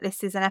conscious that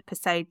this is an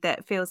episode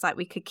that feels like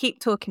we could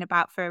keep talking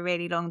about for a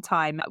really long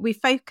time. We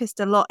focused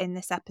a lot in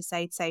this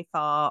episode so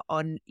far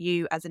on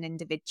you as an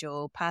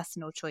individual,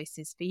 personal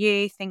choices for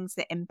you, things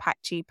that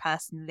impact you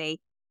personally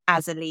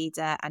as a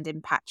leader and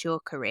impact your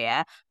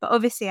career. But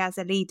obviously, as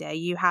a leader,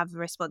 you have a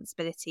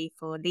responsibility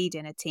for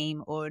leading a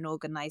team or an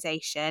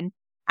organisation.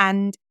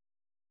 And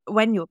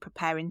when you're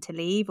preparing to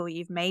leave, or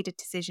you've made a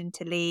decision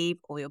to leave,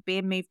 or you're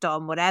being moved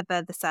on,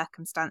 whatever the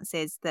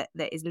circumstances that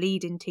is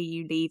leading to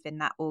you leaving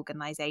that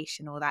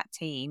organisation or that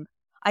team,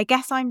 I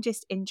guess I'm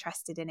just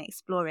interested in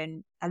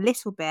exploring a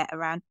little bit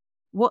around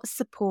what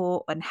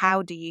support and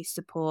how do you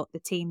support the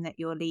team that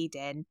you're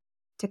leading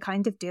to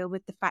kind of deal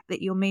with the fact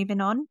that you're moving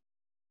on?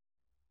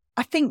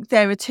 I think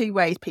there are 2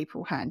 ways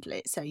people handle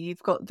it. So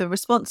you've got the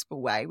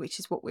responsible way, which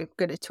is what we're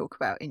going to talk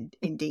about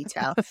in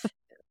detail.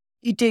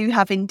 You do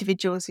have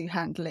individuals who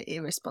handle it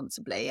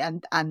irresponsibly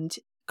and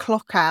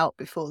clock out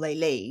before they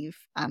leave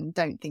and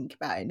don't think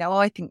about it. Now,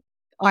 I think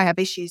I have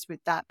issues with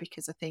that,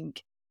 because I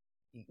think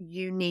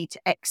you need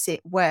to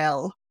exit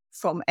well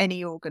from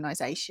any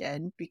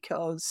organisation,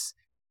 because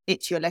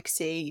it's your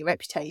legacy, your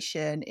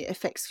reputation, it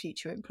affects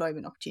future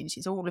employment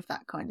opportunities, all of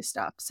that kind of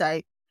stuff. So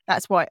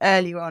that's why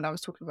earlier on I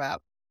was talking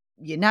about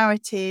your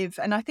narrative.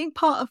 And I think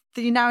part of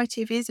the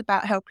narrative is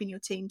about helping your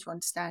team to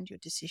understand your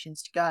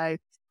decisions to go,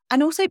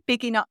 and also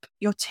bigging up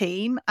your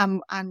team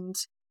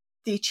and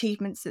the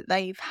achievements that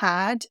they've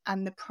had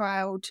and the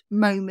proud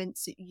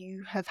moments that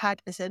you have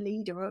had as a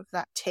leader of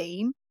that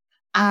team.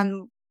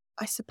 And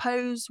I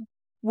suppose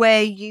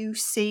where you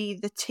see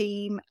the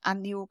team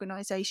and the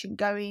organisation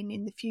going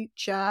in the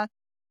future,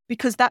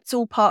 because that's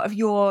all part of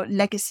your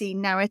legacy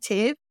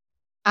narrative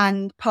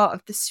and part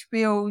of the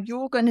spiel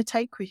you're going to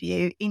take with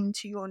you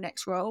into your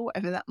next role,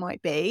 whatever that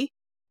might be.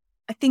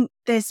 I think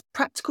there's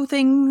practical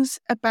things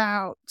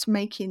about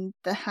making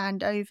the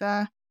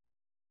handover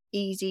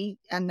easy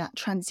and that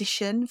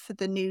transition for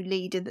the new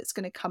leader that's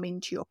going to come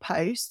into your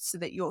post, so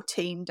that your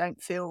team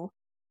don't feel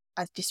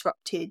as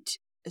disrupted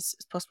as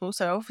possible.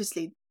 So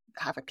obviously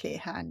have a clear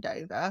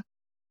handover.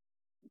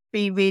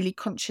 Be really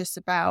conscious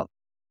about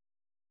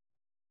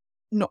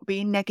not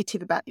being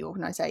negative about the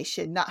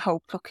organisation, that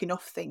whole clocking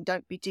off thing.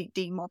 Don't be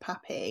demob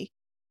happy.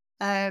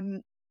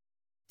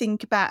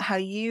 Think about how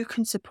you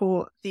can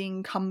support the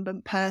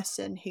incumbent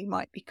person who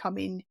might be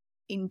coming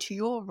into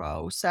your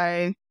role.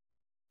 So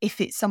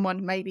if it's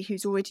someone maybe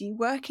who's already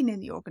working in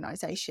the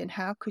organisation,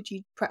 how could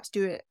you perhaps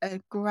do a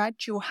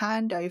gradual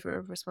handover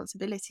of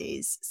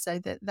responsibilities so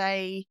that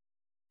they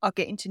are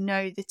getting to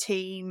know the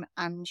team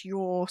and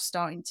you're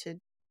starting to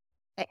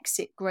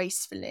exit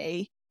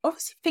gracefully?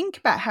 Obviously, think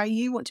about how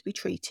you want to be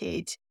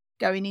treated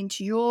going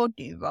into your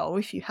new role,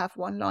 if you have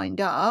one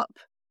lined up,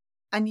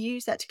 and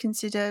use that to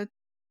consider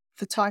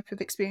the type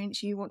of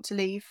experience you want to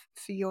leave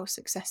for your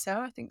successor.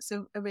 I think it's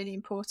a really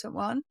important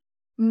one.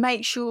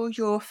 Make sure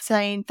you're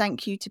saying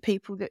thank you to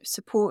people that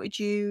supported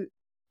you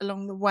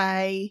along the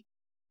way,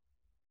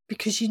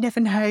 because you never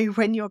know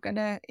when you're going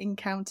to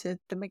encounter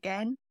them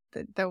again.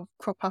 That they'll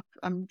crop up,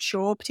 I'm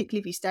sure,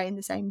 particularly if you stay in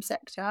the same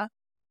sector.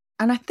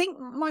 And I think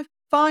my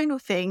final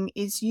thing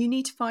is you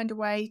need to find a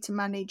way to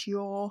manage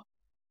your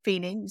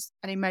feelings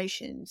and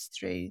emotions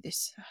through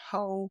this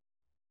whole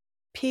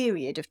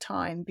period of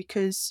time,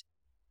 because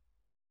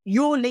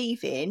you're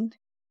leaving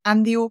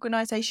and the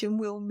organisation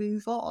will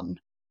move on.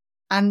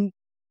 And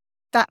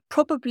that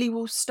probably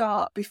will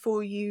start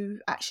before you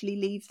actually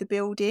leave the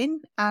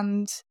building.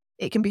 And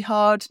it can be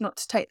hard not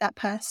to take that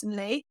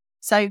personally.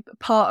 So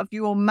part of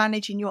your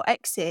managing your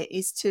exit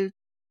is to,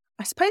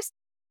 I suppose,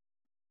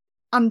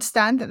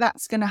 understand that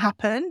that's going to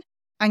happen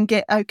and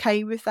get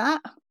okay with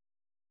that.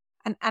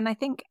 And I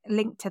think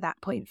linked to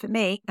that point for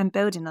me and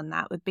building on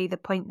that would be the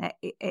point that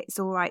it's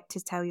all right to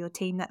tell your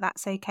team that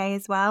that's okay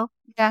as well.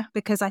 Yeah.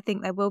 Because I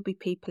think there will be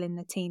people in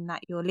the team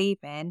that you're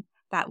leaving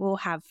that will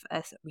have,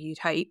 you'd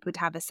hope, would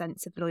have a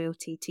sense of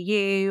loyalty to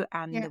you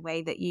and the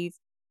way that you've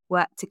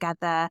worked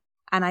together.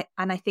 And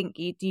I think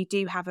you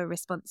do have a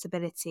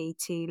responsibility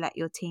to let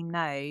your team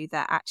know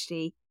that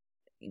actually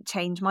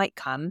change might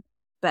come,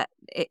 but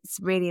it's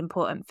really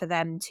important for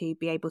them to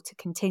be able to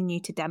continue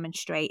to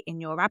demonstrate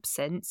in your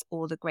absence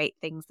all the great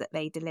things that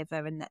they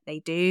deliver and that they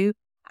do,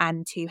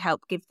 and to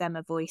help give them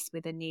a voice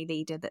with a new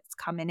leader that's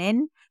coming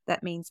in.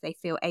 That means they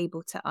feel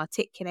able to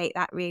articulate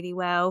that really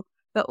well,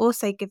 but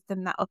also give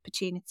them that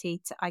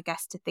opportunity to, I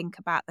guess, to think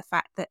about the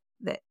fact that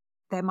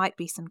there might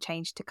be some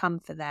change to come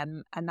for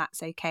them, and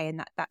that's okay,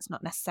 and that's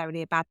not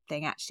necessarily a bad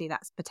thing. Actually,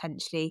 that's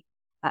potentially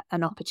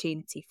an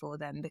opportunity for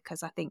them,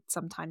 because I think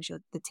sometimes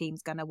the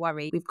team's going to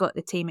worry. We've got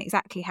the team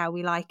exactly how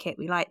we like it.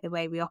 We like the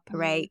way we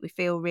operate. We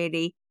feel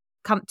really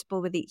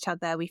comfortable with each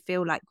other. We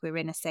feel like we're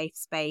in a safe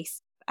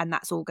space, and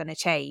that's all going to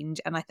change.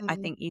 And I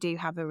think you do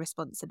have a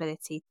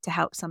responsibility to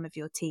help some of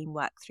your team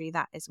work through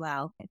that as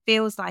well. It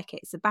feels like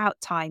it's about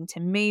time to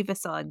move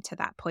us on to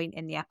that point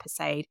in the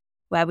episode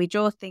where we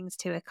draw things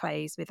to a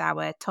close with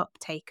our top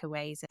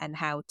takeaways and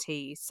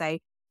how-tos. So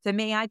for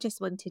me, I just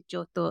wanted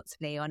your thoughts,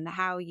 Lee, on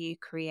how you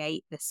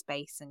create the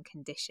space and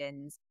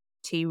conditions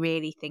to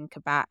really think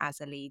about as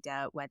a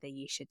leader whether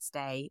you should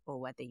stay or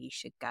whether you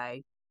should go.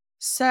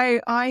 So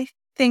I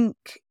think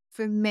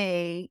for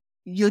me,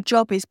 your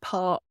job is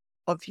part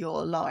of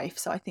your life.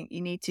 So I think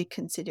you need to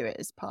consider it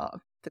as part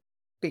of the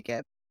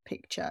bigger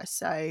picture.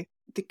 So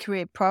the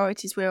career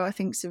priorities wheel, I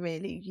think, is a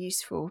really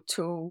useful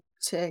tool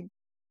to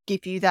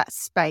give you that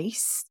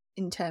space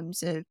in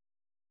terms of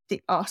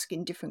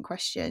asking different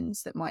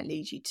questions that might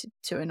lead you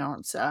to an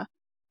answer,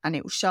 and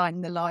it will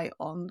shine the light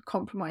on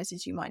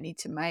compromises you might need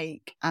to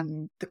make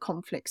and the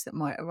conflicts that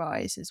might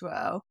arise as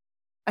well.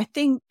 I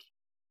think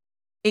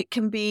it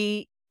can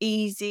be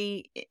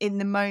easy in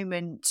the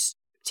moment,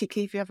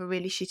 particularly if you have a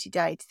really shitty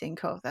day, to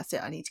think, oh, that's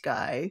it, I need to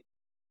go.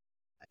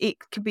 It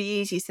could be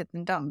easier said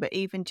than done, but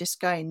even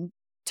just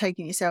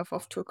taking yourself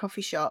off to a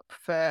coffee shop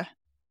for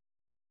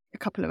a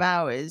couple of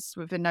hours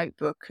with a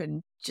notebook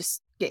and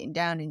just getting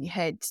down in your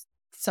head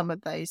some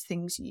of those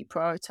things you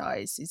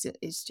prioritize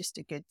is just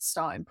a good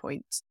starting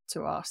point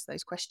to ask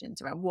those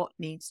questions around what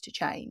needs to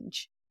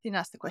change. I think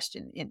that's the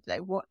question at the end of the day: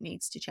 what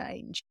needs to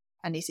change,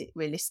 and is it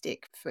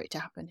realistic for it to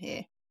happen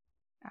here?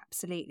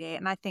 Absolutely.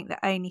 And I think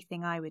the only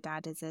thing I would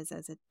add as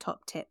a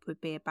top tip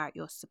would be about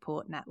your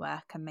support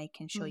network and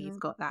making sure you've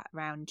got that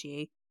around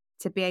you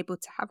to be able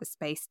to have a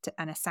space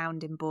and a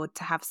sounding board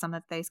to have some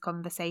of those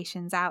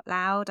conversations out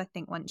loud. I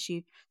think once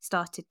you've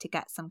started to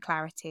get some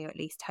clarity, or at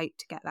least hope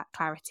to get that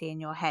clarity in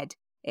your head,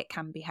 it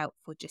can be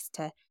helpful just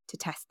to to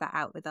test that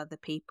out with other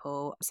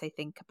people. So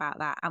think about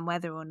that, and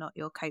whether or not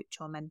your coach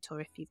or mentor,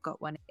 if you've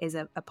got one, is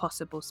a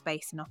possible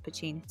space and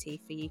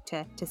opportunity for you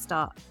to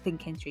start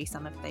thinking through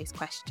some of those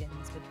questions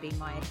would be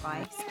my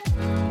advice.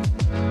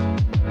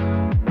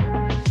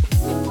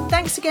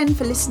 Thanks again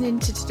for listening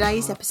to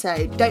today's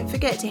episode. Don't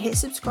forget to hit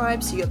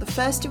subscribe so you're the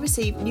first to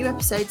receive new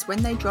episodes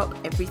when they drop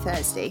every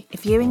Thursday.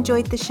 If you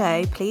enjoyed the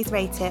show, please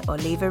rate it or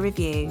leave a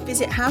review.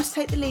 Visit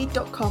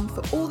howtotakethelead.com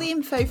for all the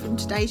info from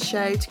today's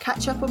show, to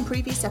catch up on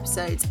previous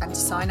episodes and to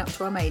sign up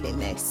to our mailing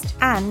list.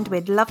 And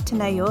we'd love to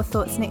know your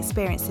thoughts and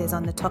experiences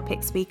on the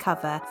topics we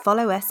cover.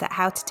 Follow us at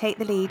How to Take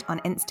the Lead on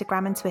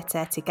Instagram and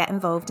Twitter to get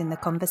involved in the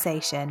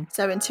conversation.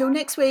 So until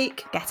next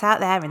week, get out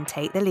there and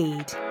take the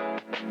lead.